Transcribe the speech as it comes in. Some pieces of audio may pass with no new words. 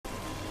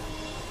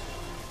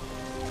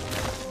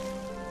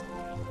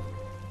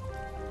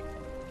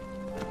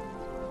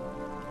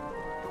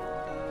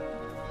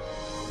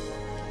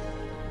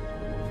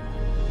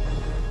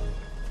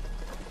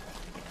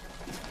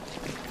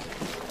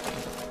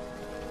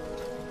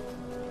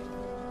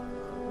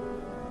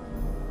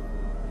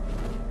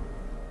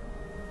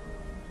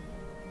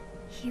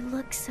He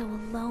looks so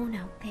alone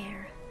out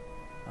there.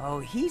 Oh,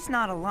 he's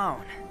not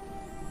alone.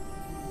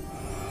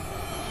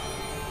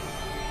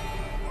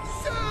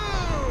 So,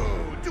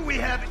 do we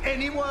have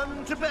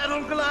anyone to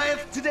battle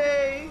Goliath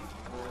today?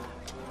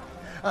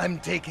 I'm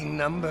taking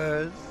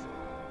numbers.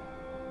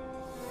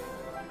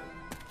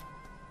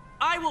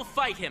 I will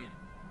fight him.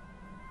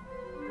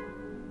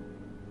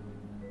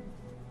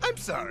 I'm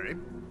sorry.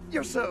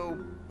 You're so...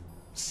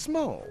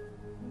 small.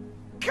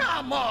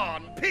 Come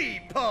on,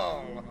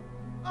 people!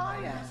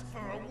 I asked for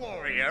a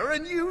warrior,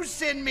 and you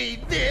send me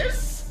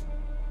this?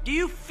 Do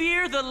you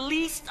fear the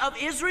least of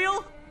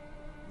Israel?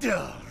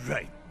 All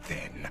right,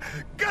 then.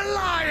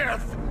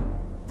 Goliath!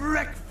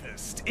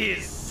 Breakfast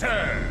is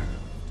served!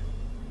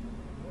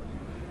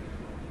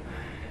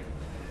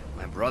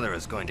 My brother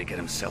is going to get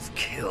himself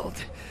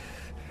killed.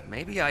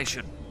 Maybe I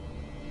should...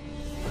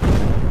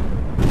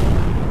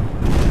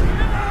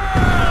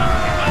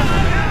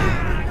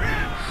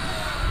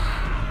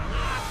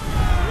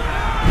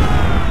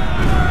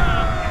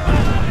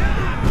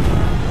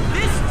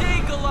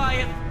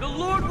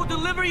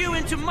 Deliver you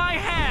into my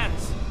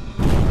hands.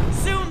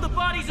 Soon the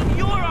bodies of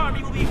your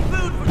army will be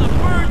food for the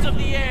birds of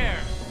the air.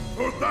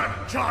 For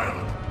that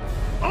child,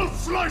 I'll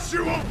slice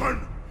you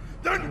open,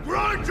 then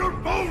grind your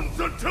bones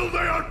until they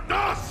are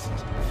dust!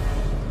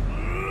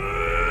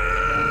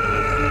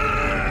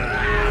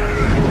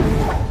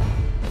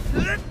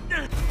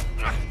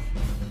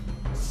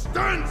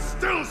 Stand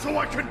still so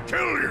I can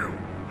kill you!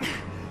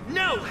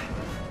 No!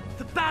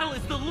 The battle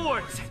is the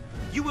Lord's.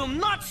 You will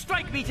not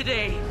strike me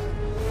today.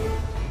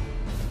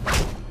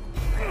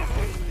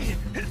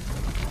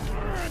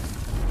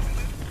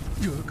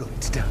 You're going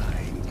to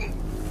die.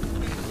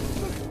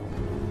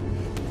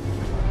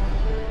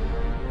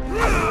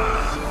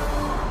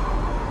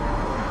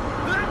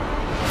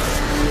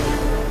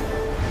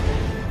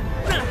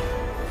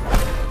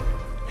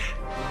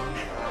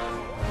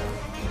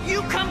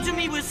 You come to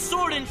me with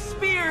sword and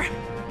spear,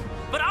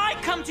 but I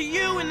come to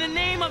you in the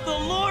name of the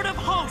Lord of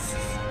hosts.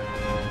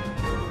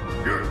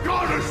 Your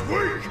god is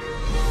weak!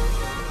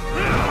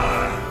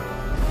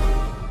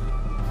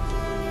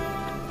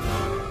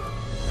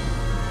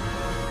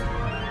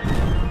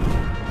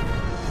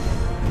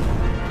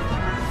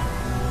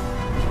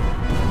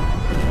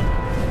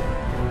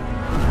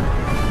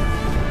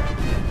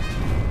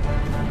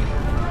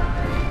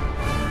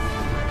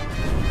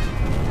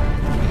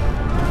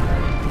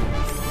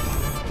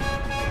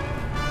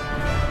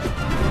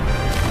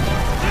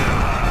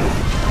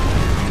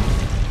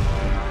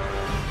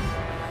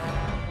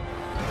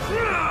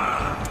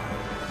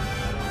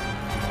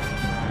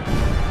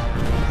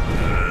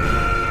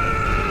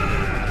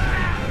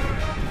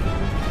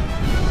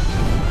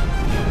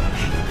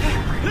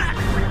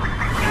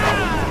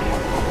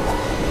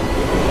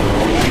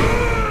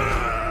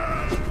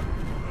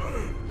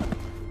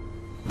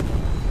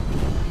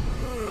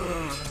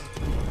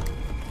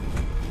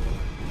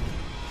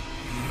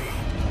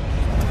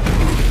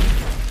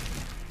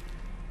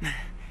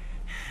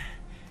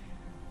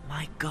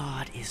 My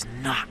God is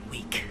not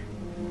weak.